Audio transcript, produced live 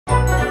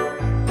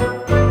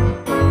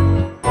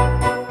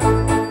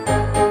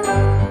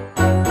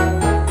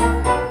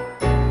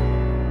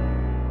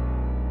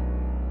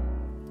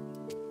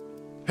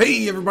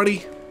Hey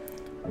everybody,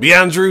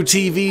 Beyond Drew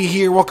TV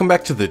here. Welcome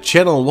back to the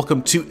channel.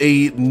 Welcome to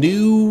a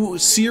new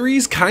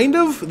series, kind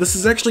of. This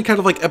is actually kind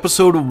of like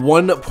episode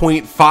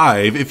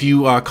 1.5. If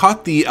you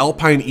caught the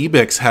Alpine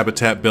Ibex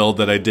habitat build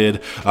that I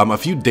did a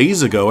few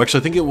days ago, actually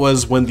I think it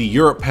was when the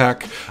Europe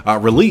pack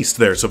released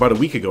there, so about a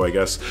week ago I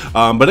guess.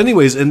 But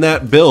anyways, in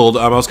that build,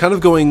 I was kind of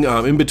going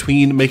in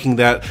between making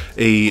that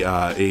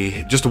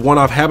just a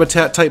one-off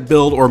habitat type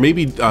build, or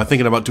maybe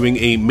thinking about doing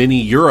a mini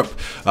Europe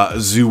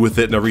zoo with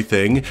it and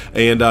everything.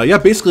 And yeah,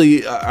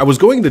 basically I was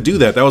going to do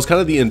that. That was kind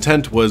of the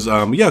intent, was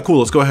yeah, cool,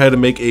 let's go ahead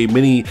and make a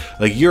mini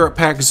like Europe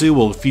pack zoo.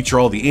 We'll feature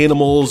all the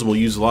animals and we'll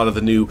use a lot of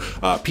the new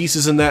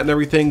pieces in that and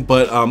everything.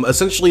 But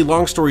essentially,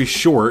 long story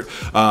short,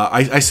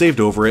 I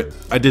saved over it.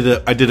 I did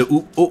a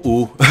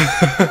ooh.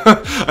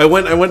 I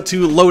went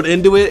to load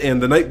into it,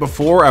 and the night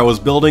before I was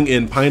building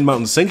in Pine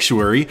Mountain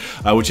Sanctuary,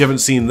 which you haven't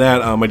seen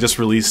that. I just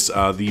released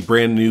the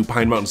brand new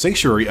Pine Mountain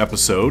Sanctuary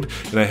episode,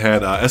 and I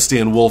had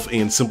Estan Wolf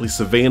and Simply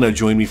Savannah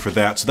join me for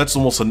that. So that's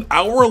almost an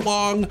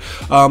hour-long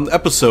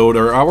episode,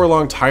 or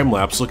hour-long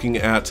time-lapse looking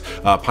at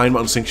Pine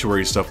Mountain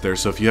Sanctuary stuff there.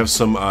 So if you have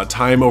some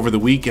time over the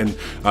week and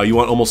you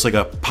want almost like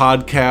a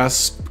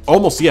podcast,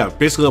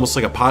 basically almost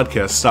like a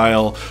podcast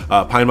style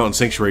Pine Mountain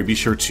Sanctuary, be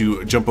sure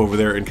to jump over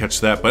there and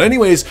catch that. But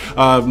anyways,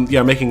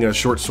 yeah, making a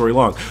short story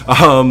long,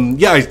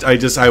 yeah,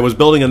 I was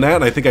building in that,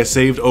 and I think I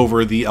saved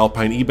over the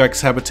Alpine Ibex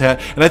habitat,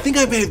 and I think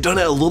I may have done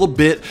it a little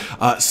bit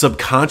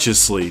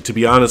subconsciously, to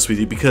be honest with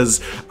you,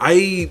 because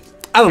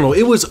I don't know,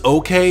 it was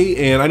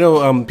okay, and I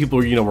know people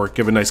were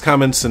giving nice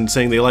comments and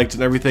saying they liked it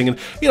and everything, and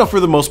for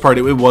the most part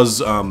it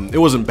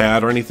wasn't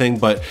bad or anything,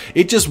 but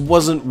it just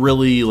wasn't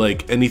really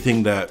like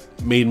anything that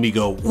made me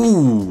go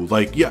ooh.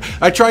 Like, yeah,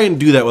 I try and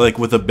do that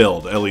with a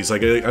build, at least.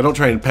 Like, I don't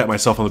try and pat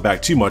myself on the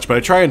back too much, but I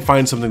try and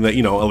find something that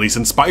at least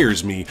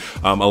inspires me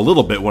a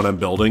little bit when I'm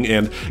building.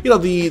 And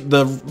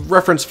the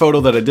reference photo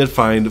that I did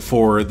find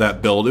for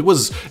that build, it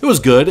was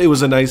good. It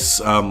was a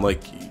nice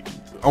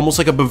almost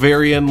like a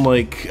Bavarian,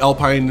 like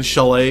Alpine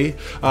chalet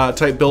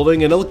type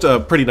building, and it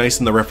looked pretty nice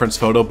in the reference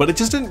photo, but it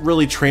just didn't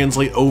really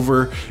translate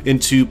over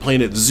into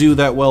Planet Zoo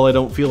that well, I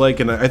don't feel like.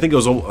 And I think it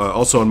was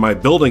also on my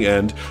building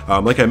end,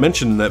 like I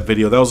mentioned in that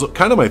video, that was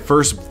kind of my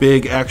first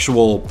big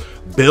actual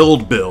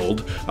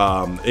build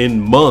in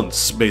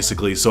months,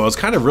 basically. So I was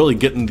kind of really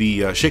getting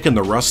the shaking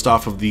the rust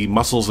off of the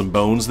muscles and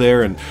bones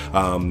there, and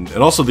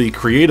also the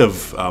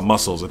creative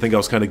muscles. I think I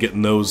was kind of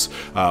getting those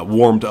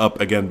warmed up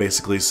again,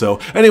 basically. So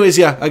anyways,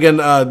 yeah, again,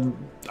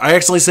 I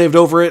accidentally saved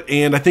over it,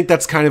 and I think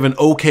that's kind of an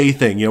okay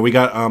thing. We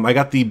got I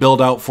got the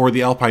build out for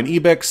the Alpine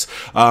Ibex,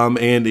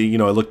 and it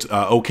looked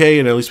okay,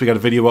 and at least we got a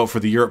video out for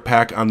the Europe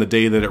pack on the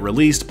day that it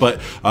released. But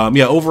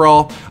yeah,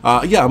 overall,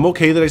 yeah, I'm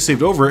okay that I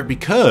saved over it,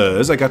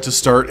 because I got to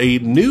start a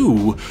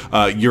new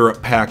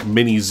Europe pack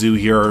mini zoo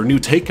here, or a new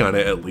take on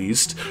it at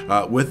least,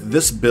 with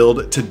this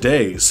build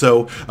today.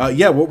 So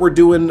yeah, what we're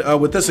doing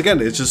with this,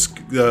 again, it's just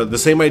the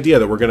same idea,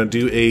 that we're going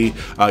to do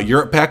a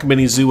Europe pack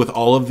mini zoo with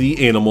all of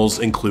the animals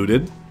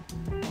included.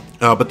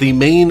 But the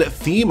main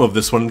theme of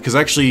this one, because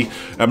actually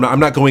I'm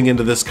not going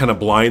into this kind of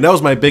blind. That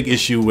was my big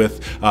issue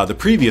with the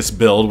previous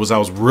build, was I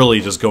was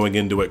really just going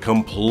into it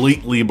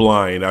completely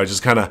blind. I was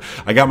just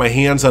I got my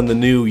hands on the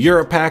new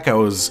Europe pack. I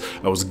was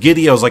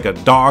giddy. I was like a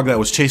dog that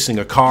was chasing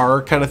a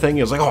car kind of thing.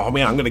 I was like, oh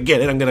man, I'm gonna get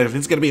it.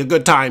 It's gonna be a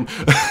good time.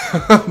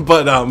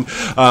 But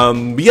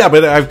yeah,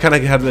 but I've kind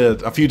of had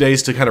a few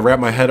days to kind of wrap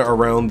my head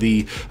around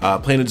the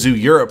Planet Zoo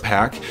Europe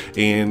pack,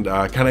 and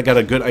kind of got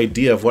a good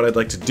idea of what I'd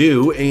like to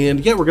do.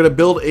 And yeah, we're gonna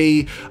build a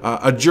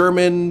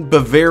German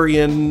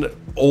Bavarian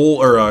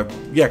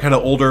kind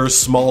of older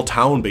small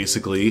town,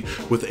 basically,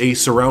 with a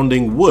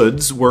surrounding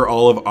woods where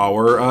all of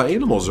our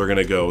animals are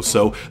gonna go.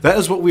 So that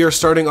is what we are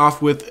starting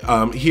off with.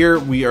 Here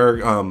we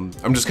are, I'm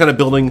just kind of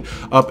building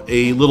up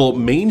a little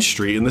main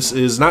street, and this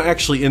is not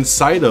actually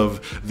inside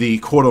of the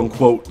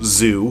quote-unquote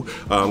zoo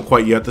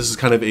quite yet. This is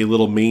kind of a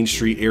little main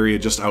street area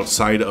just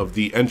outside of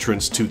the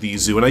entrance to the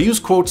zoo, and I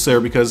use quotes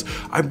there because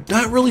I'm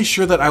not really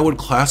sure that I would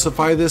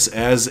classify this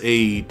as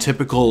a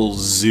typical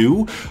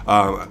zoo.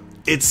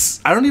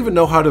 I don't even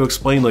know how to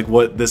explain like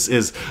what this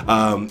is.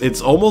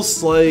 It's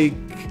almost like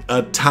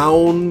a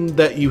town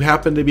that you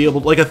happen to be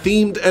able to, like a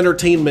themed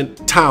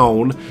entertainment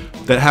town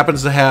that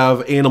happens to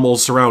have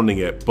animals surrounding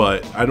it,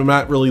 but I'm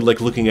not really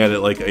like looking at it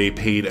like a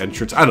paid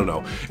entrance. I don't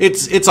know.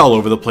 It's all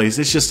over the place.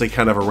 It's just a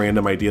kind of a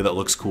random idea that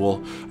looks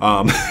cool,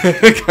 kind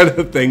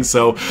of thing.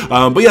 So,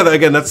 but yeah,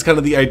 again, that's kind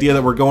of the idea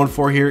that we're going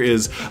for here,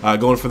 is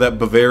going for that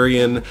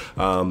Bavarian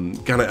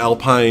kind of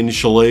Alpine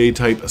chalet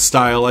type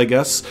style, I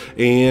guess.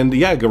 And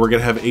yeah, we're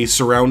gonna have a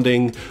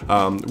surrounding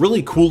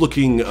really cool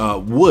looking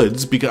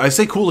woods. Because I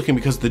say cool looking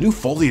because the new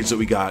foliage that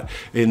we got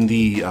in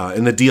the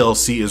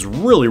DLC is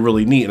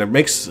really neat, and it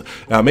makes it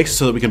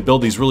so that we can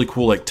build these really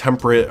cool, like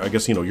temperate, I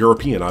guess,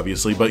 European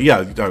obviously, but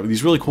yeah,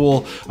 these really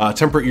cool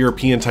temperate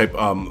European type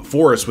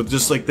forests with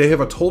just like, they have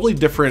a totally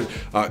different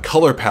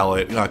color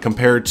palette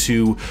compared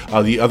to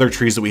the other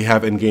trees that we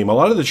have in game. A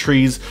lot of the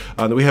trees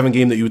that we have in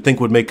game that you would think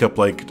would make up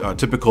like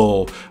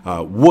typical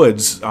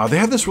woods, they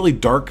have this really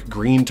dark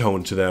green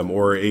tone to them,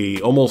 or a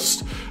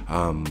almost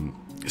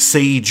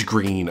sage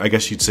green, I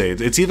guess you'd say.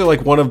 It's either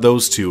like one of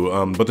those two,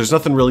 but there's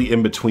nothing really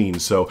in between.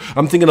 So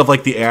I'm thinking of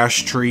like the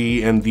ash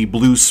tree and the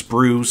blue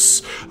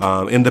spruce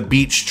and the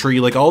beech tree.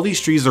 Like all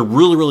these trees are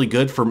really, really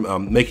good for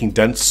making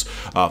dense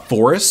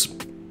forests.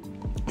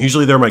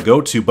 Usually they're my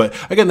go-to, but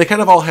again, they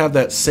kind of all have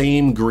that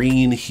same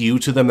green hue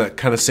to them, that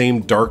kind of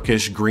same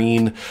darkish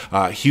green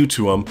hue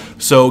to them.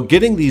 So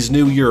getting these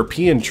new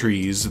European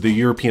trees, the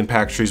European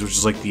pack trees, which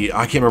is like the,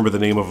 I can't remember the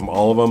name of them,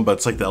 all of them, but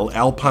it's like the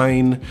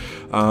Alpine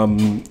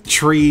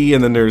tree,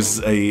 and then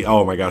there's a,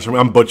 oh my gosh,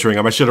 I'm butchering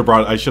them. I should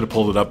have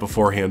pulled it up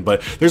beforehand,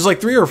 but there's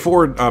like 3 or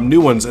 4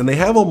 new ones, and they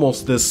have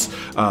almost this,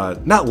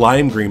 not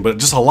lime green, but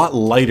just a lot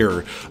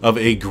lighter of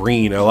a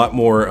green, a lot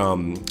more,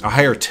 a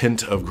higher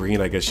tint of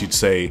green, I guess you'd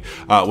say,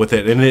 with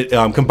it. And it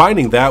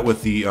combining that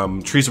with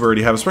the trees we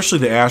already have, especially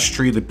the ash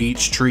tree, the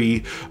beech tree,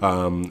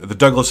 the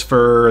Douglas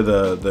fir,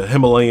 the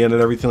Himalayan,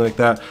 and everything like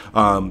that,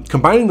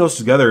 combining those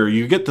together,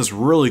 you get this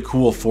really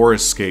cool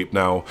forest scape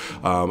now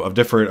of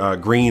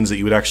different greens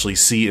that you would actually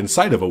see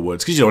inside of a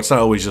woods, because it's not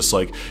always just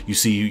like you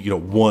see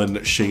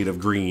one shade of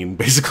green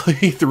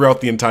basically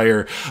throughout the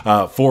entire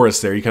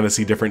forest. There you kind of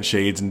see different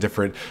shades and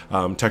different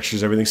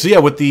textures and everything. So yeah,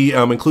 with the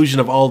inclusion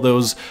of all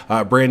those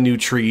brand new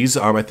trees,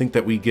 I think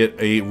that we get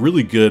a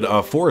really good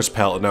forest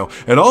palette now.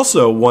 And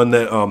also one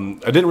that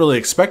I didn't really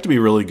expect to be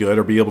really good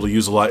or be able to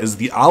use a lot is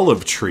the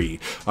olive tree.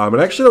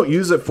 And I actually don't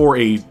use it for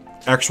a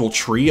actual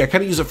tree. I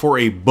kind of use it for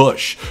a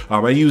bush.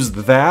 I use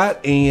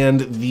that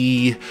and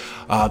the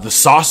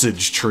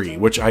sausage tree,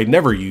 which I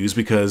never use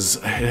because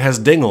it has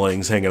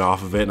dinglings hanging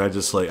off of it, and I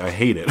just I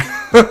hate it.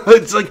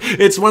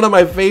 it's one of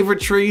my favorite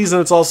trees,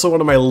 and it's also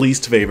one of my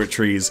least favorite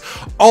trees,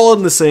 all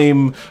in the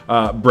same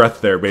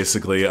breath there,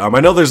 basically. I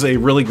know there's a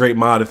really great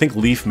mod, I think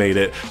Leaf made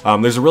it.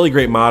 There's a really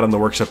great mod in the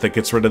workshop that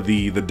gets rid of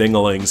the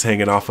dinglings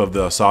hanging off of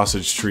the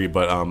sausage tree,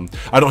 but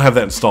I don't have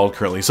that installed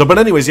currently. So, but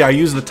anyways, yeah, I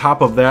use the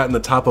top of that and the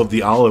top of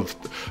the olive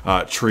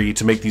tree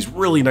to make these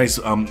really nice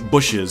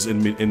bushes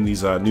in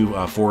these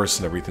new forests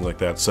and everything like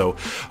that. So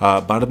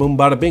bada boom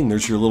bada bing,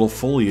 there's your little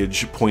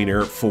foliage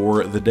pointer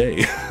for the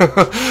day.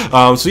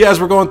 So yeah,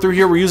 as we're going through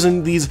here, we're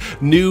using these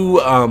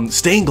new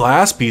stained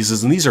glass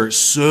pieces, and these are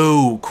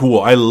so cool.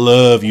 I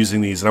love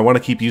using these, and I want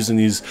to keep using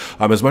these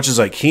as much as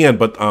I can,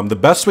 but the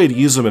best way to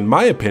use them, in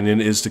my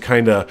opinion, is to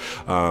kind of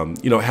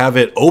have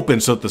it open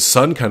so that the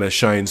sun kind of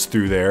shines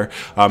through there.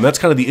 That's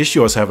kind of the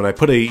issue I was having. I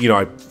put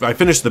I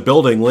finished the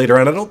building later,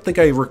 and I don't think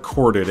I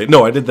recorded it.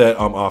 No, I did that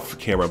off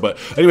camera. But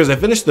anyways, I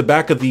finished the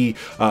back of the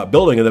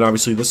building, and then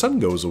obviously the sun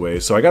goes away.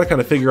 So I got to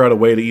kind of figure out a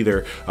way to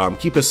either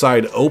keep a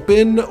side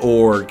open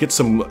or get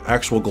some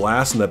actual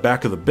glass in the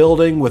back of the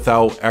building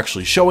without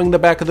actually showing the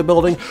back of the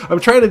building. I'm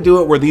trying to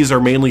do it where these are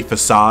mainly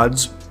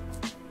facades,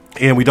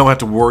 and we don't have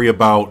to worry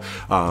about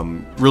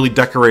really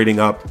decorating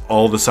up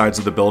all the sides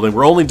of the building.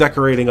 We're only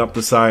decorating up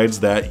the sides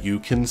that you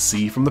can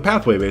see from the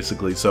pathway,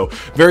 basically. So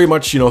very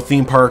much,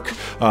 theme park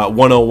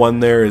 101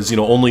 there is,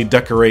 only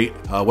decorate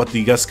what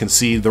the guests can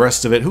see. The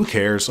rest of it, who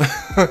cares?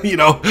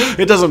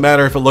 It doesn't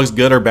matter if it looks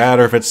good or bad,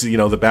 or if it's,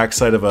 the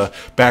backside of a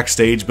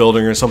backstage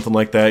building or something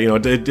like that.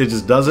 It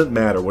just doesn't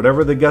matter.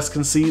 Whatever the guests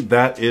can see,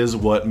 that is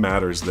what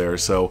matters there.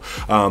 So,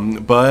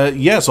 but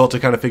yeah, so I'll have to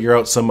kind of figure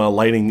out some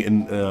lighting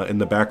in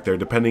the back there,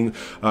 depending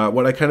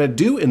what I kind of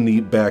do in the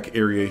back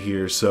area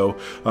here. So,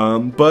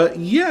 but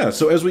yeah,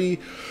 so as we,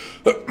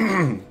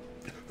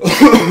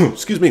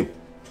 excuse me.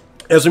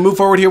 As we move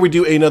forward here, we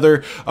do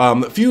another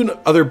few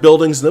other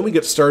buildings, and then we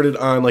get started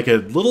on like a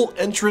little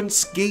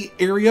entrance gate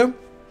area.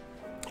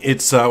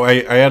 It's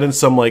I add in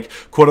some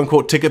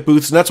quote-unquote ticket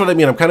booths, and that's what I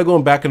mean. I'm kind of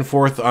going back and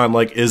forth on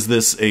is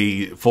this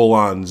a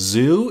full-on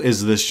zoo?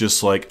 Is this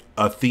just a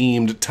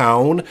themed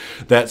town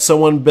that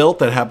someone built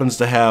that happens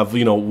to have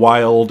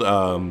wild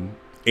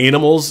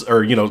animals,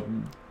 or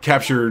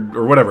captured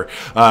or whatever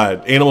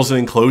animals in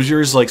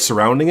enclosures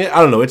surrounding it?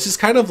 I don't know. It's just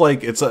kind of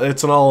it's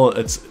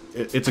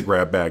a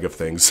grab bag of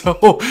things.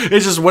 So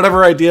it's just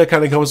whatever idea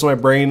kind of comes to my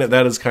brain.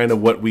 That is kind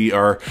of what we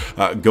are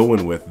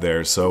going with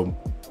there. So.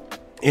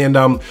 And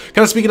kind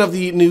of speaking of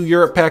the new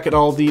Europe pack and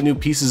all the new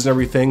pieces and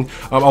everything,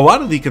 a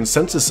lot of the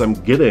consensus I'm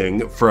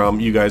getting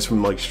from you guys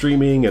from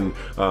streaming and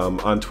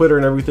on Twitter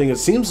and everything, it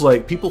seems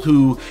like people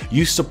who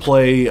used to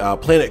play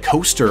Planet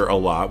Coaster a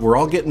lot, we're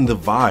all getting the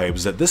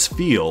vibes that this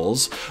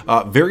feels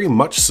very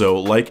much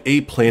so like a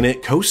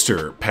Planet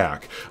Coaster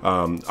pack.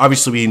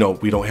 Obviously, we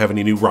don't have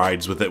any new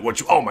rides with it,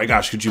 which, oh my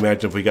gosh, could you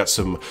imagine if we got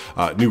some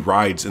new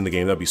rides in the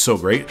game? That'd be so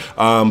great.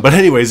 But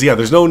anyways, yeah,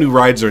 there's no new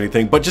rides or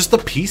anything, but just the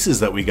pieces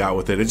that we got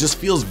with it, it just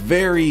feels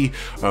very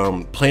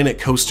Planet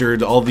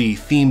Coaster, all the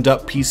themed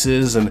up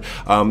pieces, and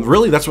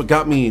really that's what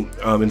got me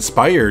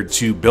inspired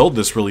to build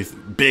this really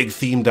big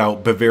themed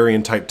out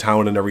Bavarian type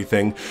town and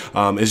everything,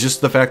 is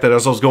just the fact that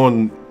as I was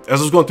going as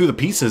I was going through the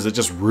pieces, it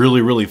just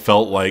really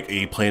felt like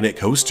a Planet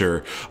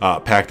Coaster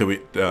pack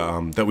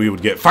that we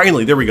would get.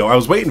 Finally, there we go. I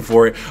was waiting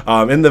for it.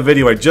 In the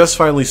video, I just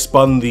finally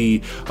spun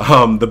the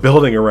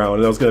building around,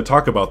 and I was going to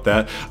talk about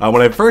that.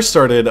 When I first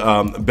started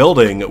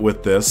building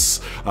with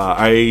this,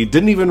 I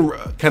didn't even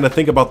kind of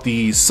think about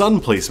the sun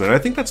placement. I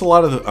think that's a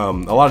lot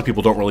of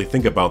people don't really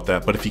think about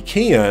that. But if you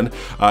can,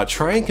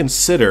 try and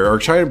consider or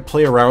try and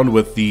play around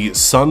with the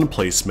sun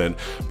placement,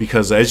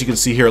 because as you can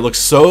see here, it looks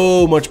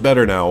so much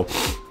better now.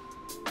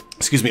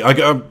 Excuse me,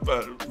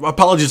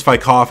 apologies if I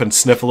cough and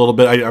sniff a little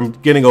bit. I'm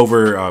getting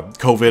over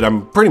COVID.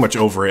 I'm pretty much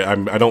over it.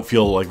 I don't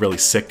feel like really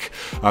sick,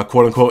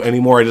 quote unquote,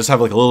 anymore. I just have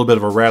like a little bit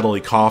of a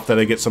rattly cough that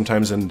I get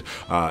sometimes, and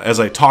as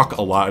I talk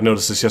a lot, I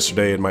noticed this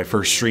yesterday in my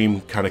first stream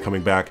kind of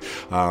coming back,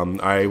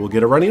 I will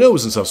get a runny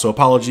nose and stuff, so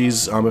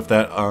apologies if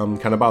that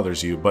kind of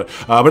bothers you. But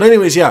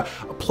anyways, yeah,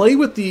 play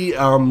with the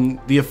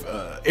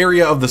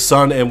area of the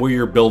sun and where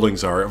your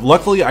buildings are.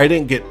 Luckily, I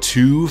didn't get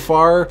too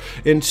far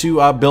into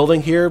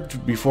building here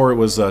before it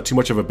was too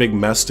much of a big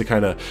mess to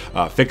kind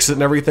of fix it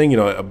and everything, you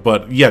know.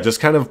 But yeah,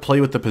 just kind of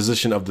play with the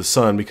position of the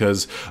sun,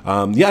 because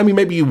yeah, I mean,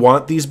 maybe you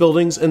want these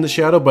buildings in the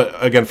shadow, but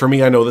again, for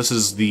me, I know this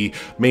is the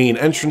main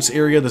entrance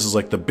area. This is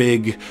like the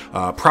big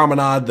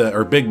promenade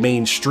or big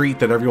main street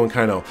that everyone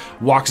kind of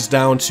walks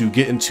down to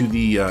get into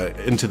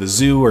the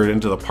zoo or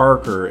into the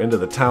park or into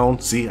the town.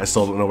 See, I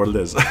still don't know what it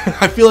is.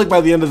 I feel like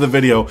by the end of the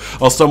video,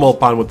 I'll stumble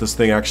upon what this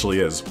thing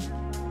actually is.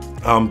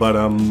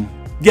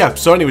 Yeah,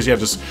 so anyways, yeah,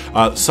 just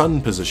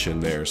sun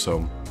position there,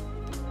 so.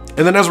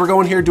 And then as we're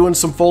going here doing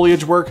some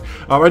foliage work,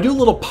 I do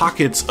little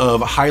pockets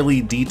of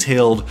highly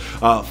detailed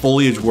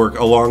foliage work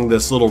along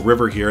this little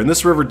river here, and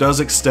this river does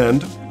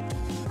extend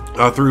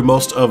through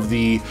most of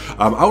the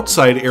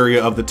outside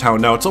area of the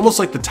town. Now it's almost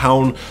like the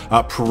town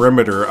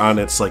perimeter on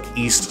its like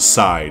east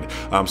side.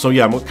 So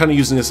yeah, I'm kind of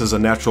using this as a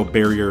natural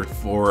barrier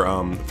for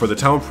the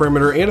town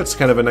perimeter, and it's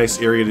kind of a nice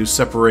area to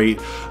separate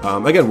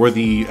again where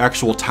the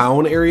actual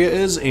town area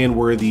is and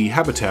where the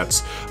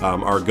habitats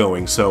are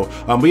going. So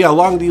but yeah,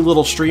 along the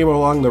little stream,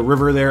 along the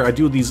river there, I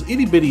do these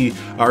itty bitty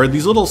or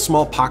these little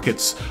small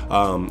pockets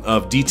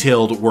of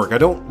detailed work. I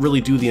don't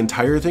really do the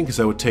entire thing because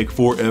that would take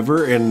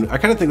forever, and I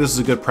kind of think this is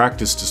a good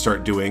practice to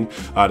start doing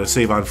to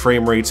save on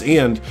frame rates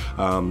and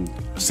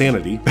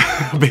sanity,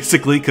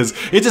 basically, because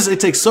it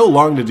takes so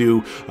long to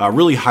do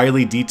really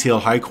highly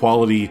detailed, high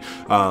quality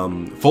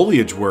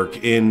foliage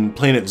work in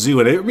Planet Zoo,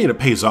 and I mean, it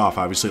pays off.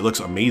 Obviously, it looks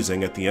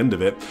amazing at the end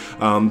of it.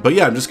 But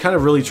yeah, I'm just kind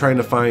of really trying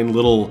to find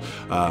little,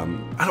 I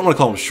don't want to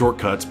call them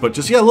shortcuts, but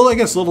just, yeah, I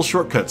guess little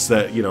shortcuts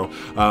that, you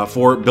know,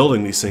 for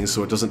building these things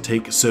so it doesn't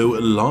take so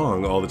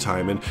long all the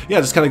time. And yeah,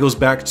 it just kind of goes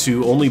back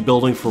to only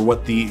building for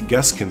what the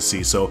guests can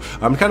see. So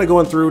I'm kind of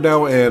going through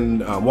now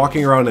and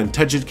walking around in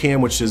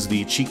Cam, which is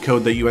the cheat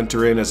code that you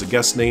enter in as a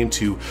guest name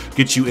to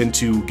get you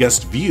into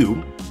guest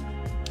view.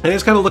 And I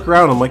just kind of look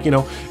around. I'm like, you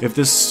know, if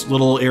this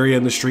little area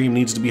in the stream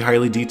needs to be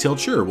highly detailed,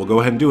 sure, we'll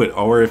go ahead and do it.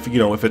 Or if, you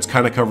know, if it's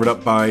kind of covered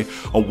up by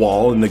a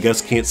wall and the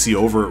guests can't see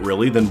over it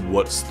really, then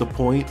what's the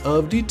point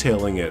of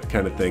detailing it,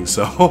 kind of thing.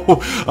 So,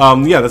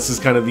 yeah, this is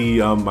kind of the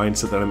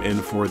mindset that I'm in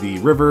for the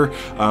river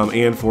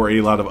and for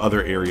a lot of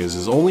other areas,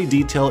 is only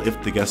detail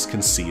if the guests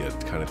can see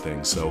it, kind of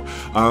thing. So,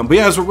 but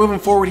yeah, as we're moving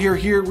forward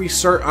here we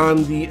start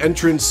on the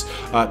entrance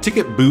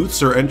ticket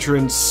booths or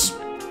entrance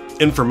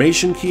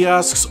information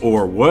kiosks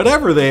or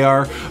whatever they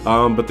are,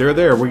 but they're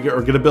there. We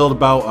are going to build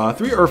about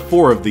 3 or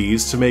 4 of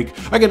these to make,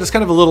 again, it's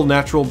kind of a little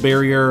natural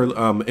barrier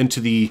into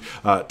the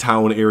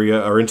town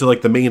area, or into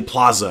like the main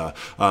plaza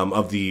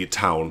of the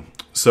town.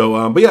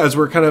 So, but yeah, as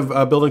we're kind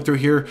of building through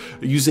here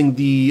using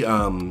the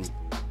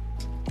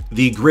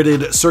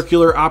gridded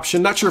circular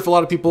option. Not sure if a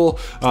lot of people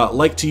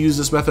like to use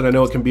this method. I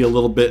know it can be a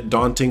little bit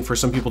daunting for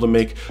some people to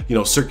make, you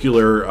know,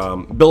 circular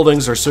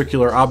buildings or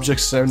circular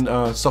objects and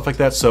stuff like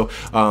that. So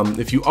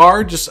if you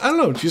are, just, I don't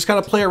know, just kind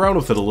of play around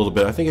with it a little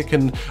bit. I think it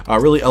can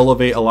really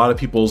elevate a lot of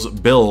people's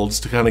builds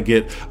to kind of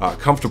get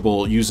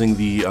comfortable using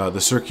the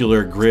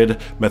circular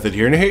grid method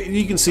here. And here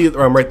you can see it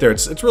right there.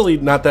 It's really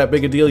not that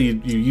big a deal.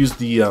 You use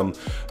the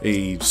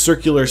a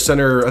circular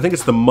center. I think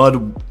it's the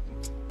mud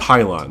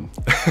pylon.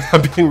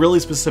 I'm being really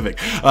specific.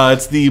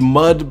 It's the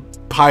mud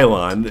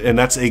pylon, and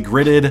that's a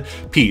gridded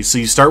piece. So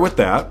you start with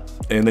that,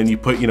 and then you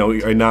put, you know,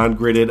 a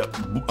non-gridded,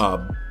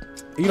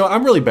 you know,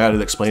 I'm really bad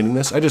at explaining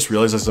this. I just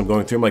realized as I'm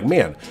going through, I'm like,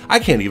 man, I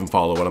can't even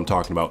follow what I'm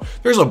talking about.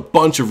 There's a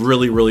bunch of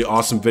really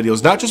awesome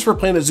videos, not just for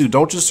Planet Zoo.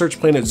 Don't just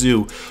search Planet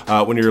Zoo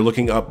when you're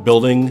looking up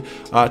building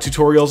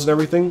tutorials and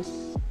everything.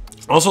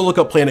 Also look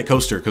up Planet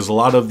Coaster, because a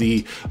lot of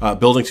the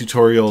building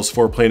tutorials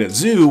for Planet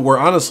Zoo were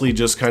honestly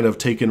just kind of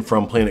taken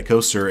from Planet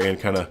Coaster and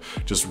kind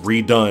of just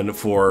redone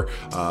for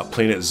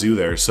Planet Zoo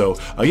there. So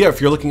yeah, if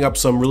you're looking up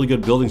some really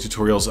good building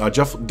tutorials,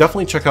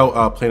 definitely check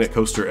out Planet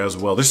Coaster as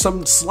well. There's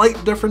some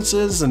slight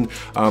differences, and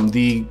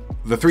the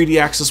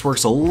 3D axis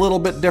works a little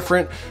bit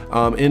different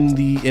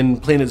in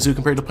Planet Zoo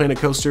compared to Planet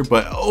Coaster,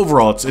 but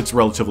overall it's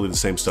relatively the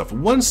same stuff.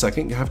 1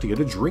 second, you have to get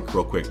a drink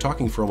real quick.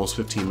 Talking for almost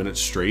 15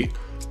 minutes straight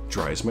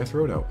dries my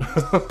throat out.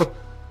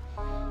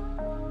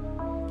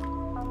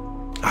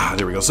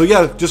 There we go. So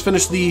yeah, just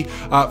finished the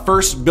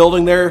first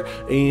building there,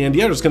 and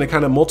yeah, just going to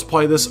kind of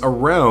multiply this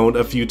around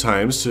a few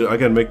times to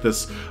again make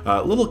this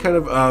little kind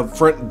of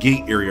front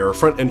gate area or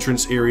front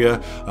entrance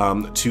area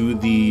to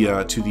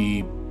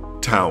the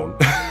town.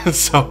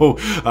 So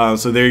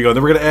there you go.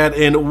 Then we're going to add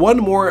in one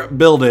more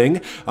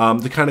building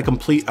to kind of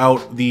complete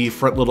out the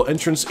front little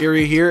entrance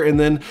area here, and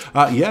then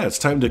yeah, it's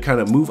time to kind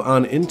of move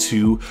on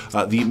into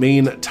the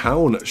main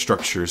town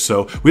structure.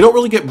 So we don't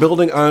really get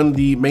building on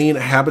the main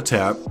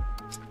habitat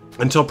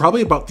until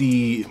probably about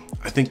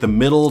I think the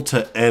middle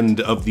to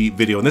end of the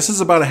video. And this is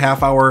about a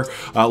half-hour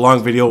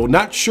long video.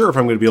 Not sure if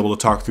I'm going to be able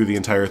to talk through the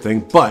entire thing,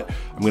 but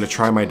I'm going to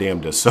try my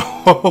damnedest.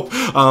 So,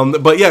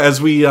 but yeah,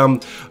 as we,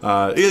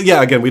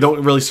 yeah, again, we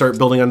don't really start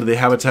building onto the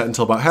habitat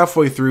until about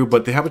halfway through,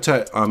 but the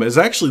habitat is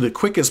actually the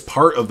quickest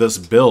part of this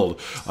build,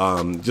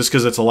 just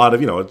because it's a lot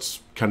of,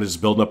 it's kind of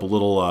just building up a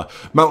little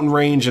mountain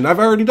range, and I've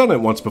already done it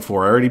once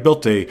before. I already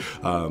built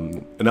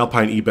an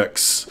Alpine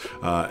Ibex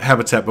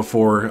habitat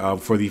before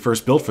for the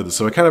first build for this,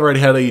 so I kind of already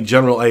had a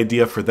general idea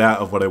for that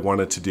of what I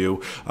wanted to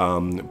do.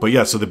 But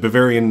yeah, so the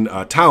Bavarian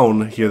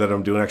town here that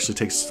I'm doing actually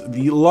takes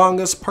the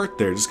longest part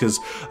there, just because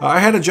I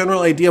had a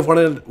general idea of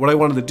what I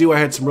wanted to do. I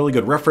had some really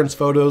good reference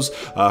photos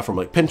from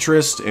like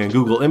Pinterest and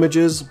Google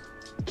Images.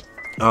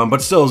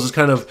 But still, just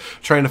kind of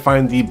trying to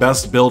find the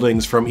best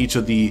buildings from each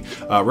of the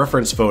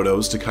reference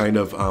photos to kind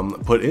of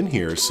put in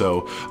here.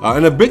 So,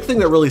 and a big thing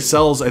that really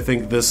sells, I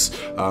think, this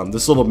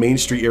little Main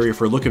Street area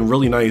for looking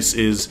really nice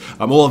is,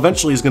 well,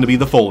 eventually is going to be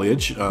the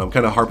foliage. Kind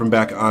of harping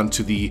back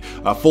onto the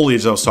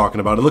foliage I was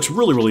talking about. It looks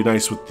really, really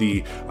nice with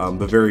the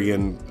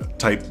Bavarian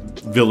type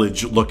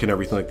village look and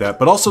everything like that.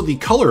 But also the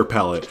color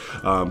palette.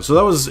 So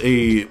that was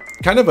a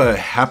kind of a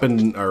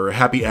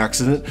happy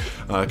accident.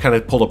 Kind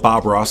of pulled a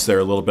Bob Ross there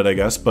a little bit, I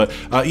guess. But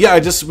yeah, I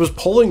just was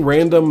pulling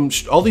random,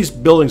 all these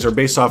buildings are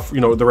based off,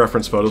 the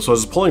reference photos, so I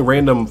was pulling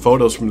random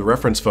photos from the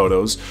reference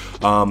photos.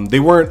 They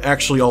weren't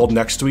actually all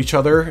next to each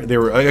other. They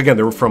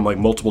were from like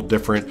multiple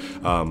different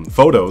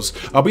photos.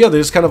 But yeah, they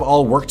just kind of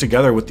all work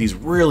together with these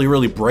really,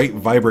 really bright,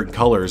 vibrant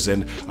colors,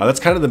 and that's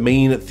kind of the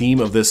main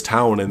theme of this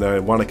town, and I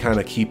want to kind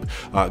of keep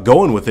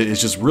going with it, is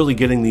just really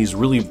getting these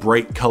really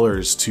bright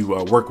colors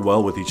to work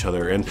well with each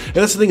other. And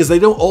that's the thing, is they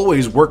don't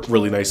always work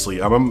really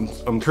nicely.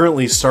 I'm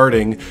currently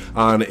starting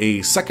on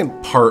a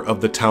second part of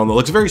the town that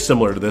looks very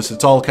similar to this.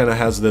 It's all kind of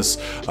has this,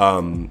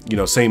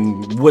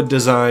 same wood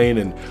design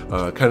and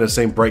kind of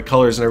same bright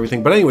colors and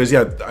everything. But anyways,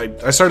 yeah,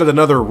 I started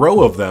another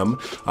row of them,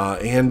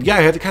 and yeah,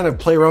 I had to kind of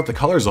play around with the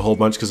colors a whole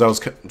bunch because I was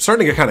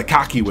starting to get kind of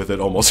cocky with it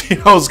almost.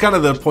 It was kind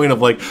of the point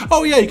of like,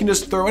 oh yeah, you can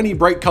just throw any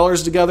bright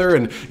colors together,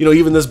 and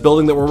even this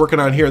building that we're working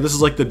on here, this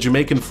is like the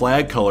Jamaican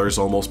flag colors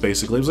almost,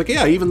 basically. It was like,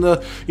 yeah, even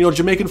the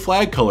Jamaican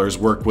flag colors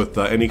work with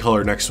any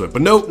color next to it.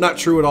 But nope, not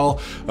true at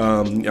all.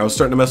 I was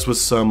starting to mess with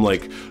some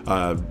like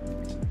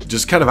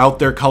just kind of out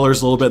there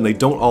colors a little bit, and they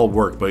don't all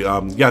work. But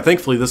yeah,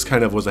 thankfully this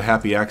kind of was a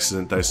happy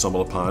accident that I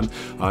stumbled upon,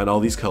 and all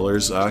these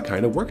colors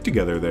kind of work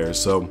together there.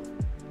 So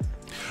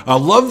I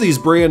love these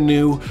brand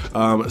new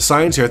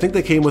signs here. I think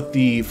they came with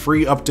the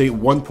free update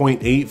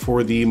 1.8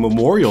 for the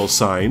memorial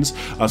signs,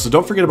 so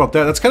don't forget about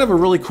that. That's kind of a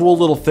really cool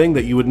little thing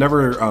that you would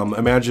never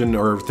imagine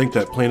or think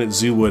that Planet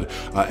Zoo would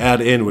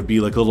add in, would be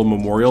like little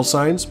memorial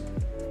signs.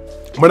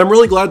 But I'm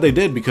really glad they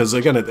did, because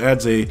again, it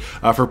adds a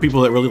for people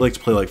that really like to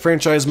play like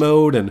franchise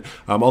mode and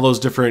all those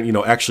different,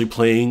 actually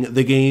playing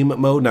the game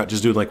mode, not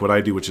just doing like what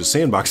I do, which is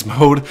sandbox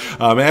mode.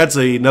 It adds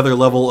another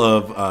level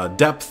of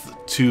depth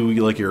to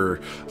like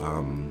your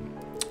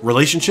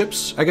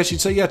relationships, I guess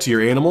you'd say, yeah, to your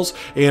animals.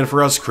 And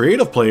for us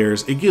creative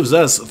players, it gives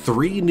us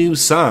 3 new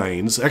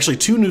signs, actually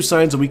 2 new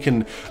signs that we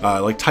can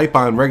like type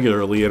on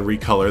regularly and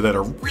recolor, that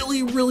are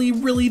really, really,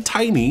 really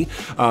tiny.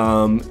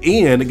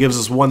 And it gives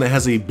us one that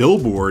has a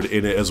billboard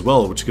in it as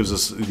well, which gives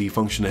us the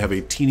function to have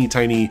a teeny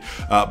tiny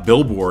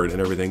billboard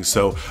and everything.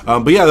 So,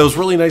 but yeah, that was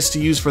really nice to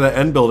use for that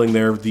end building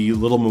there, the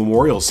little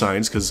memorial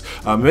signs, because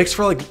it makes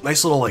for like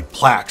nice little like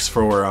plaques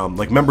for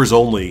like members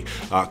only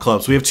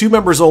clubs. We have 2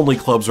 members only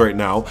clubs right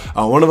now.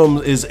 One of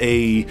them is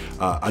a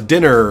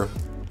dinner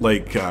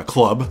like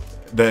club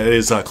that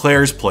is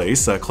Claire's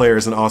Place. Claire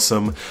is an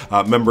awesome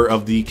member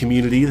of the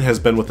community that has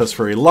been with us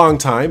for a long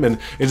time, and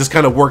it just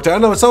kind of worked out. I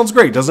know it sounds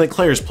great, doesn't it?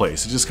 Claire's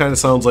Place. It just kind of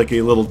sounds like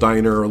a little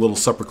diner or a little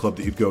supper club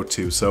that you'd go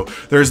to. So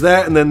there's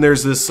that, and then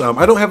there's this,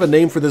 I don't have a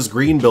name for this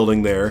green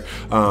building there,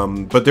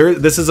 but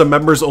this is a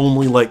members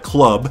only like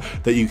club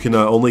that you can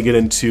only get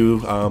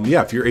into,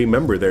 yeah, if you're a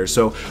member there.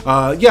 So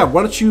yeah,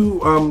 why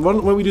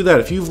don't we do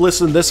that? If you've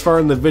listened this far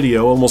in the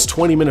video, almost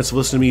 20 minutes of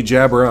listening to me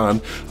jabber on,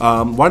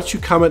 why don't you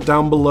comment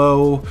down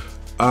below.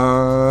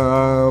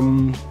 Oh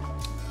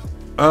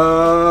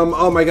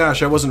my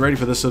gosh, I wasn't ready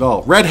for this at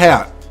all. Red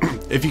hat.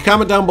 If you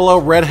comment down below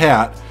red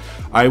hat,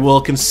 I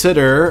will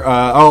consider,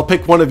 I'll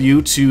pick one of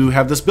you to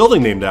have this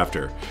building named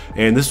after.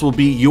 And this will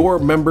be your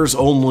members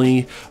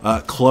only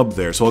club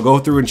there. So I'll go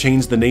through and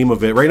change the name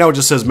of it. Right now it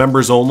just says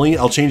members only.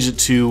 I'll change it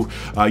to,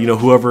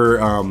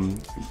 whoever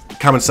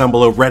comments down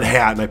below red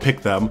hat and I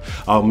pick them,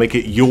 I'll make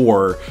it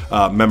your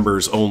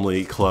members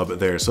only club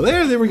there. So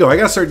there we go. I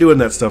gotta start doing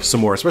that stuff some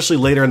more, especially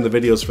later in the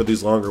videos for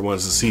these longer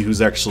ones, to see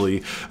who's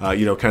actually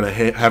you know, kind of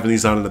having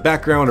these on in the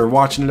background or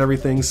watching and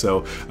everything.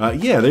 So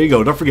yeah, there you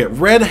go. Don't forget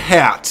red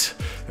hat,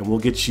 and we'll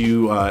get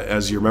you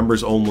as your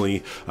members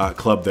only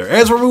club there.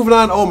 As we're moving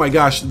on, oh my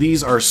gosh,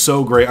 these are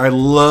so great. I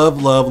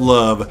love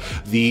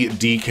the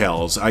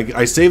decals.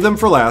 I save them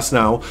for last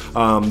now.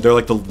 They're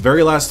like the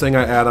very last thing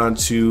I add on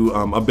to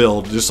a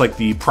build, just like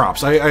the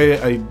props.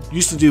 I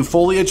used to do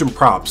foliage and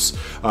props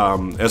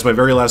as my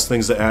very last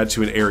things to add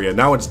to an area.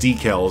 Now it's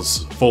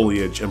decals,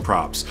 foliage, and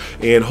props.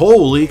 And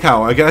holy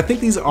cow, again, I think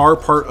these are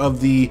part of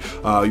the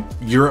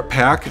Europe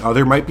pack.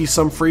 There might be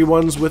some free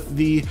ones with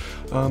the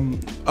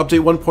update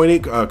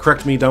 1.8.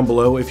 Correct me down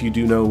below if you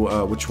do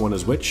know which one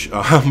is which.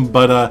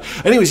 But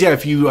anyways, yeah,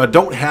 if you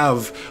don't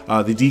have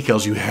the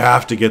decals, you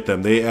have to get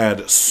them. They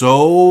add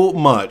so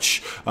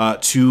much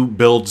to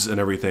builds and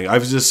everything.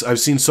 I've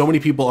seen so many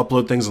people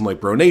upload things on like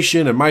Bro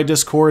Nation and my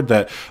Discord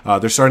that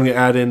they're starting to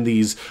add in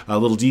these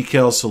little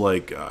decals to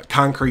like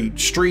concrete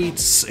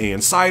streets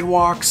and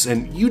sidewalks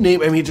and you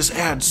name it. I mean, it just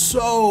adds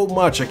so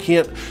much. I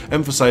can't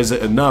emphasize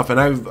it enough. And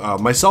I've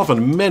myself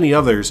and many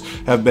others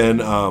have been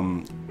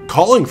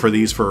calling for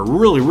these for a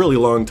really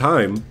long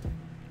time,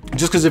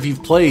 just because if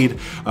you've played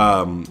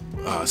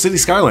City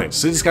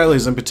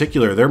Skylines in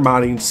particular, their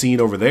modding scene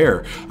over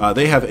there,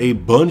 they have a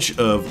bunch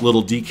of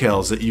little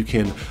decals that you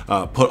can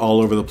put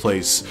all over the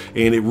place,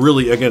 and it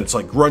really, again, it's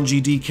like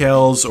grungy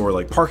decals or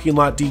like parking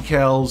lot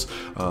decals,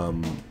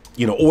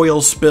 you know,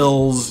 oil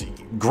spills,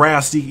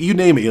 grass, you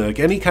name it, like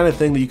any kind of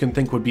thing that you can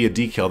think would be a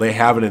decal, they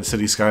have it in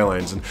City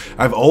Skylines. And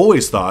I've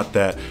always thought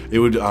that it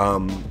would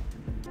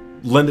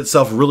lend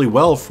itself really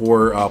well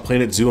for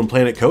Planet Zoo and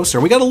Planet Coaster.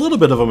 And we got a little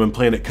bit of them in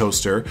Planet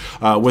Coaster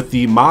with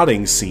the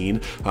modding scene.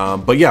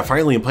 But yeah,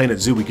 finally in Planet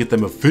Zoo, we get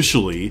them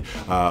officially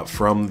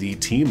from the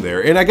team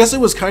there. And I guess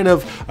it was kind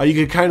of, you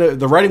could kind of,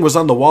 the writing was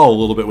on the wall a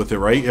little bit with it,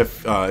 right?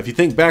 If you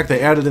think back,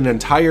 they added an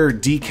entire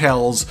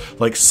decals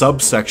like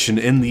subsection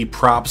in the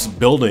props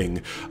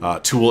building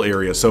tool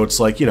area. So it's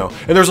like, you know,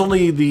 and there's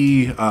only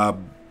the,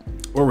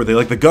 or were they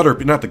like the gutter,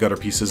 not the gutter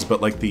pieces,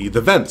 but like the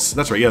vents.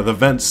 That's right, yeah, the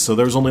vents. So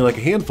there was only like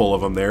a handful of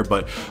them there,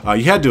 but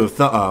you had to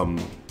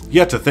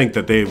think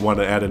that they want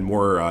to add in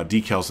more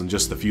decals than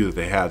just the few that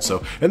they had.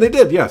 So, and they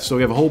did, yeah. So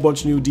we have a whole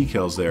bunch of new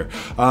decals there.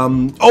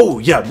 Oh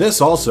yeah, this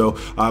also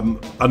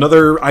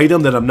another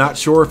item that I'm not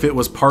sure if it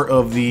was part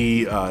of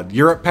the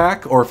Europe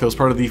pack or if it was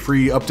part of the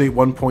free update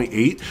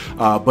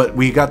 1.8. But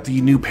we got the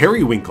new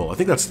periwinkle. I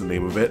think that's the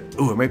name of it.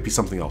 Oh, it might be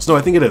something else. No,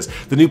 I think it is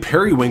the new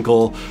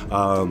periwinkle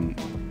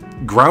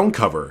ground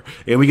cover,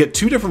 and we get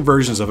two different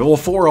versions of it. Well,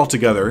 four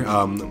altogether.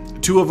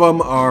 Two of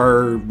them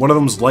are, one of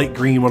them's light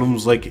green, one of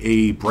them's like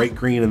a bright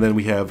green, and then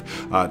we have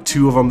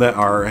two of them that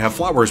have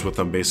flowers with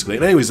them, basically.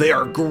 And anyways, they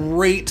are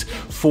great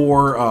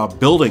for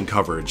building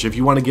coverage. If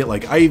you want to get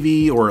like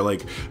ivy or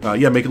like,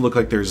 yeah, make it look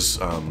like there's,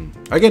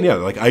 again, yeah,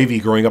 like ivy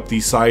growing up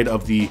the side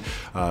of the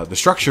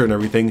structure and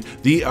everything.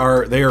 They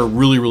are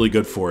really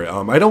good for it.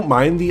 I don't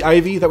mind the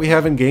ivy that we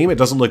have in game. It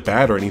doesn't look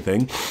bad or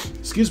anything.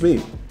 Excuse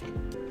me.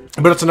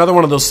 But it's another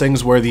one of those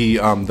things where the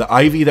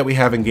ivy that we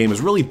have in game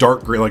is really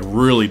dark green, like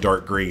really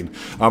dark green,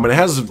 and it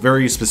has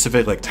very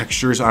specific like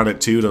textures on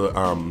it too.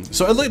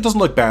 So it doesn't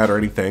look bad or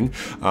anything,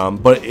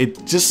 but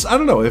it just, I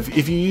don't know,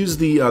 if you use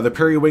the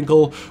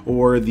periwinkle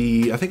or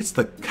the, I think it's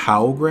the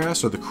cow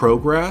grass or the crow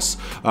grass,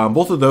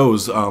 both of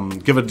those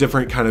give a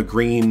different kind of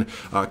green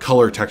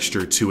color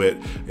texture to it,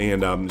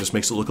 and just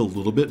makes it look a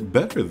little bit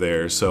better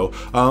there. So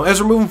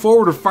as we're moving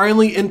forward, we're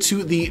finally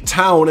into the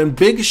town, and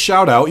big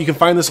shout out, you can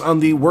find this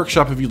on the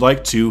workshop if you'd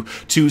like to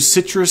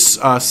Citrus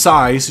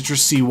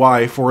Citrus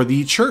CY for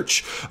the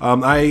church.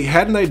 I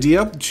had an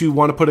idea to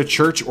want to put a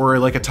church or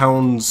like a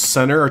town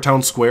center or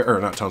town square,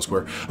 or not town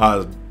square,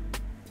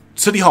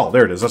 City Hall,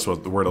 there it is, that's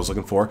what the word I was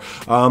looking for.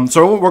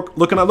 So I went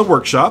looking on the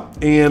workshop,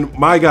 and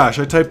my gosh,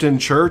 I typed in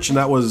church, and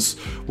that was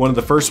one of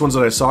the first ones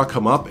that I saw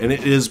come up, and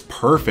it is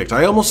perfect.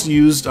 I almost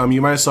used,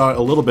 you might have saw it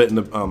a little bit in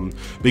the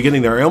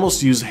beginning there, I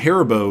almost used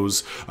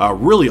Haribo's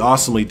really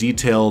awesomely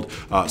detailed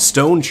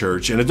stone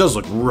church, and it does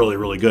look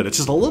really good. It's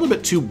just a little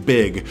bit too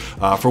big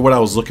for what I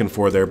was looking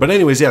for there. But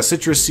anyways, yeah,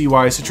 Citrus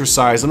CY, Citrus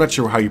Size, I'm not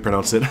sure how you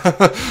pronounce it.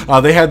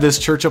 They had this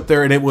church up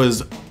there, and it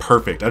was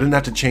perfect. I didn't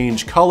have to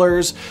change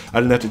colors, I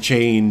didn't have to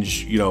change,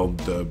 you know,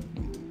 the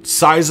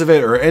size of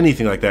it or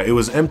anything like that. It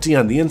was empty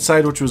on the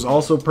inside, which was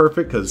also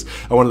perfect because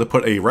I wanted to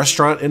put a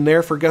restaurant in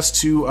there for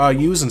guests to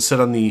use and sit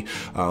on the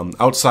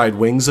outside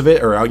wings of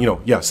it, or you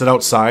know, yeah, sit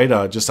outside,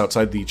 just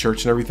outside the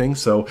church and everything.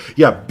 So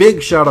yeah,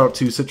 big shout out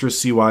to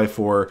Citrus CY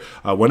for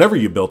whenever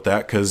you built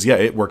that, because yeah,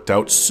 it worked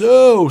out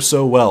so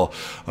well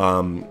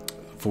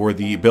for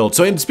the build.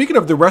 So, and speaking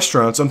of the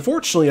restaurants,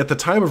 unfortunately at the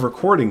time of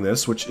recording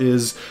this, which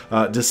is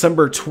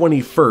December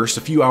 21st,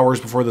 a few hours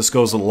before this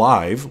goes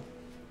live,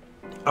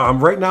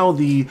 Right now,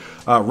 the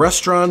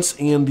restaurants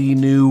and the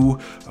new,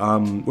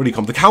 what do you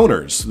call them? The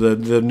counters,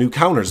 the new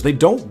counters, they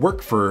don't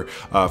work for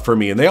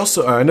me. And they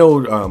also, I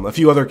know a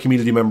few other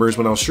community members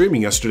when I was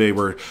streaming yesterday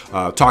were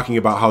talking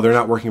about how they're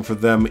not working for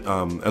them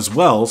as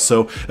well.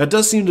 So that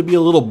does seem to be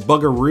a little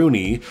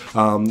buggeroony.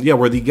 Yeah,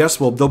 where the guests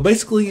they'll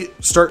basically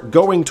start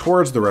going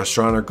towards the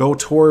restaurant or go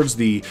towards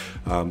the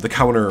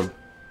counter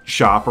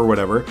shop or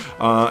whatever,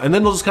 and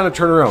then they'll just kind of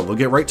turn around. They'll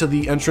get right to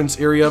the entrance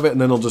area of it, and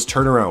then they'll just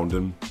turn around.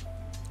 And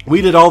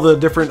we did all the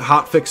different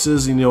hot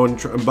fixes, you know,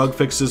 and bug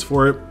fixes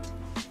for it.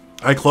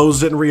 I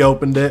closed it and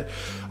reopened it.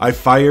 I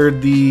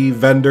fired the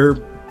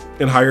vendor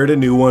and hired a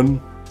new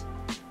one.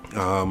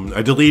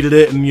 I deleted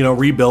it and, you know,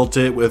 rebuilt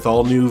it with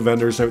all new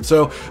vendors.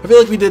 So I feel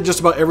like we did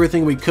just about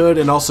everything we could,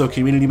 and also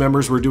community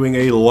members were doing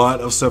a lot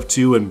of stuff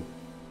too, and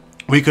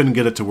we couldn't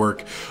get it to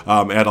work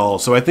at all.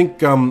 So I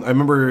think I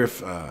remember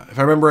if I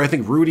remember, I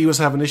think Rudy was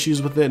having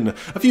issues with it and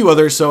a few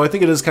others. So I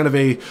think it is kind of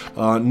a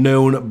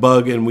known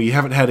bug, and we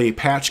haven't had a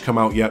patch come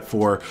out yet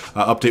for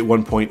update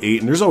 1.8.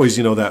 And there's always,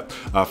 you know, that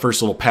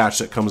first little patch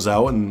that comes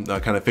out and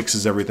kind of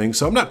fixes everything.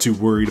 So I'm not too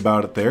worried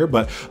about it there.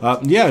 But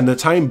yeah, in the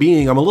time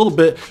being, I'm a little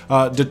bit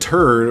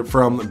deterred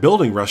from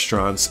building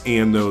restaurants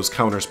and those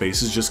counter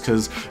spaces, just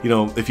because, you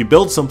know, if you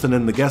build something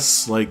and the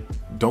guests like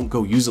don't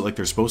go use it like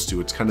they're supposed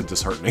to, it's kind of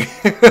disheartening.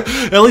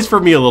 At least for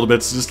me a little bit.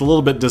 It's just a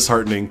little bit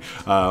disheartening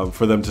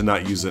for them to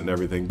not use it and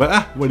everything.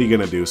 But what are you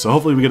going to do? So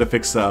hopefully we get a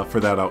fix for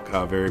that out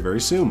very,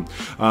 very soon.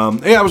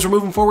 Yeah, as we're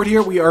moving forward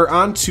here, we are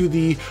on to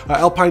the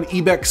Alpine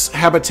Ibex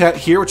habitat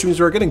here, which means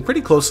we're getting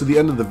pretty close to the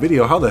end of the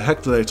video. How the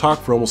heck did I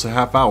talk for almost a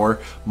half hour?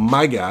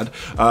 My God.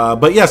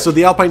 But yeah, so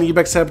the Alpine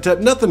Ibex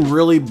habitat, nothing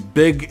really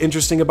big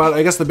interesting about it.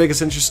 I guess the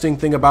biggest interesting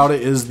thing about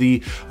it is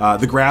the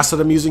grass that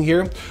I'm using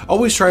here.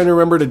 Always trying to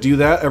remember to do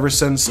that ever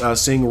since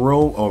seeing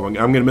I'm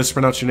going to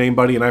mispronounce your name,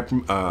 buddy, and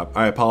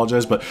I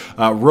apologize, but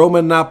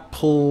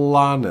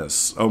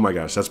Romanopolanus. Oh my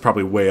gosh, that's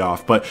probably way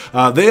off. But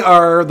they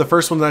are the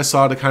first one that I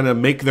saw to kind of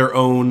make their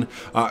own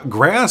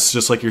grass,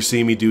 just like you're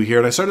seeing me do here.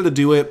 And I started to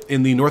do it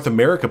in the North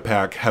America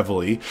pack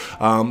heavily.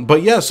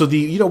 But yeah, so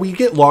we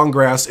get long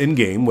grass in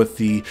game with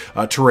the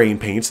terrain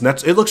paints, and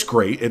it looks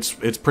great.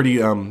 It's pretty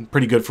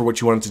good for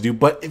what you want it to do.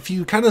 But if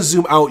you kind of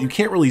zoom out, you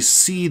can't really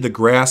see the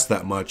grass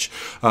that much.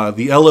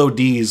 The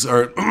LODs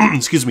are,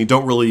 excuse me,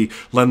 don't really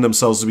lend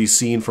themselves to be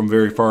seen from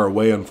very far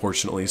away,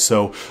 unfortunately.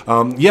 So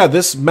yeah,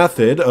 this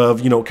method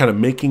of, you know, kind of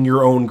making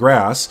your own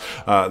grass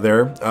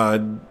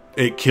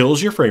it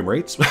kills your frame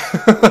rates.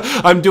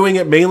 I'm doing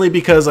it mainly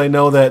because I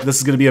know that this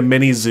is going to be a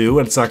mini zoo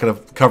and it's not going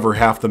to cover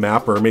half the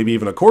map or maybe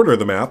even a quarter of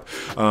the map.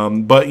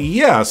 But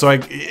yeah, so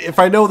if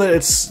I know that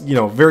it's, you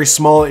know, very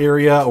small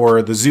area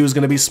or the zoo is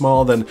going to be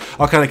small, then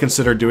I'll kind of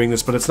consider doing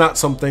this, but it's not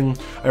something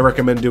I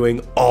recommend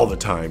doing all the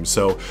time.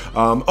 So,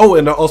 oh,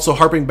 and also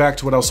harping back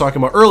to what I was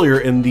talking about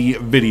earlier in the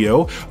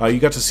video, you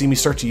got to see me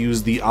start to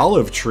use the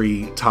olive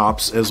tree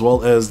tops as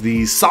well as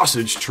the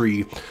sausage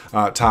tree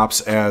tops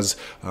as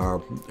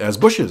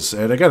bushes.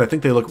 And again, I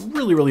think they look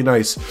really, really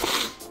nice.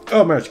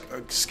 Oh my,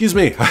 excuse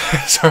me.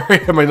 Sorry,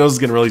 my nose is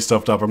getting really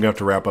stuffed up. I'm gonna have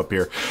to wrap up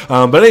here.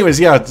 But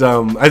anyways, yeah, I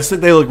just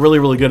think they look really,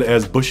 really good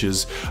as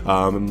bushes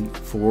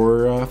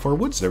for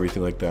woods and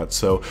everything like that.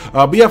 So,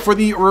 but yeah, for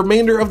the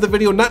remainder of the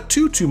video, not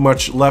too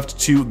much left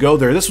to go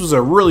there. This was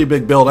a really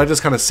big build. I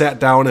just kind of sat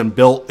down and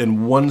built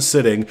in one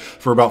sitting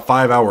for about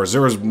 5 hours.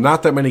 There was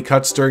not that many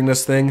cuts during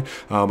this thing.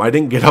 I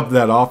didn't get up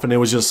that often. It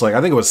was just like,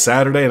 I think it was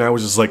Saturday, and I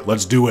was just like,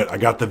 let's do it. I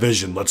got the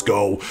vision. Let's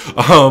go.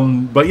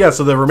 But yeah,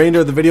 so the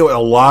remainder of the video, a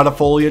lot of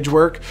foliage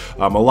work,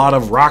 a lot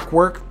of rock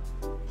work,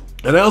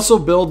 and I also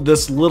build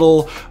this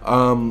little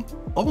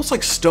almost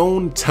like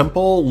stone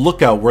temple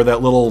lookout where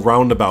that little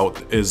roundabout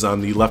is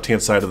on the left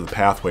hand side of the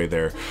pathway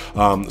there.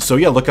 So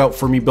yeah, look out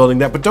for me building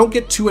that, but don't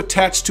get too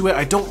attached to it.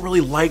 I don't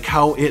really like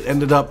how it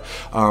ended up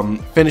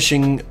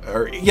finishing,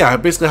 or yeah,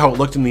 basically how it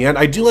looked in the end.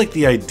 I do like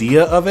the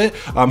idea of it.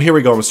 Here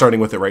we go, I'm starting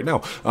with it right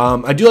now.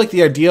 I do like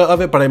the idea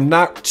of it, but I'm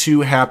not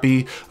too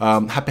happy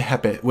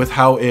with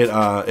how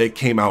it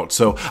came out.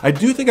 So I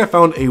do think I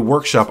found a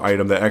workshop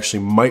item that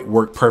actually might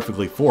work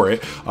perfectly for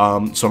it.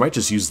 So I might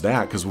just use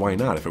that, because why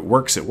not? If it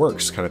works, it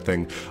works, kind of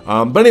thing.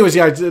 But anyways,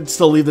 yeah, I did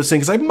still leave this thing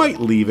because I might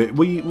leave it.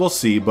 We'll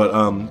see. But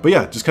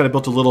yeah, just kind of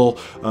built a little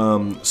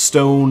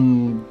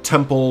stone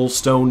temple,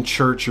 stone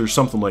church, or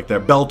something like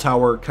that, bell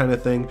tower kind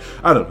of thing.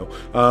 I don't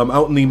know.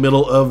 Out in the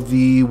middle of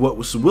the what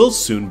will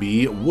soon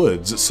be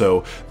woods.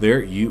 So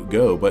there you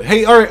go. But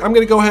hey, all right, I'm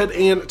gonna go ahead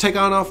and take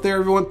on off there,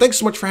 everyone. Thanks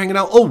so much for hanging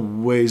out.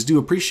 Always do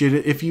appreciate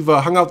it. If you've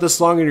hung out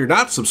this long and you're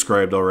not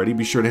subscribed already,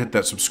 be sure to hit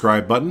that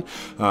subscribe button.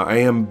 I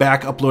am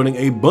back uploading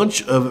a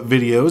bunch of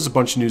videos, a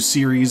bunch of new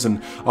series,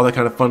 and all that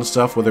kind of fun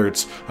stuff, whether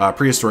it's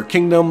Prehistoric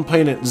Kingdom,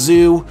 Planet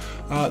Zoo.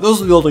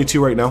 Those are the only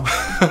two right now.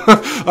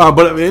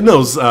 But in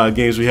those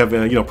games, we have,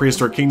 you know,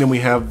 Prehistoric Kingdom, we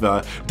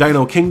have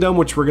Dino Kingdom,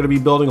 which we're going to be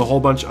building a whole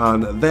bunch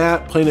on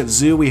that. Planet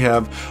Zoo, we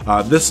have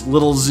this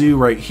little zoo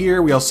right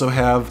here. We also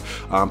have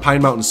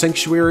Pine Mountain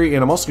Sanctuary,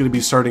 and I'm also going to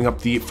be starting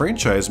up the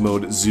franchise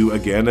mode zoo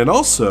again. And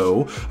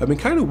also, I've been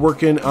kind of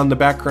working on the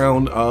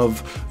background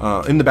of,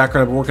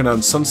 I'm working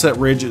on Sunset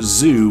Ridge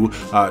Zoo,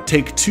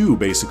 take 2,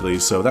 basically.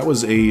 So that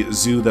was a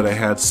zoo that I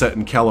had set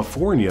in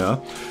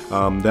California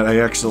that I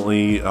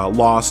accidentally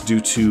lost due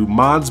to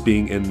mods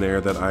being in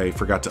there that I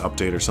forgot to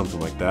update or something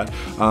like that.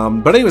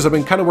 But anyways, I've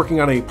been kind of working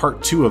on a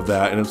part 2 of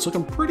that, and it's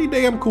looking pretty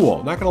damn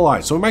cool, not gonna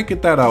lie. So we might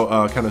get that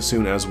out kind of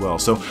soon as well.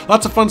 So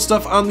lots of fun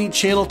stuff on the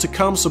channel to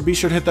come, so be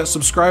sure to hit that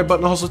subscribe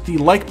button. Also hit the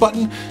like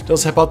button. It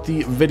does help out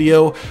the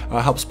video,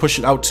 helps push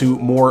it out to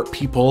more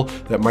people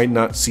that might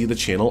not see the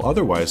channel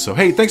otherwise. So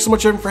hey, thanks so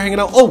much everyone for hanging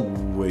out.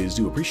 Always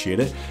do appreciate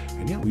it.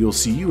 And yeah, we will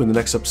see you in the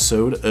next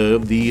episode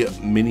of the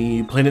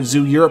Mini Planet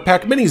Zoo Europe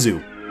Pack Mini Zoo.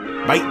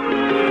 Bye.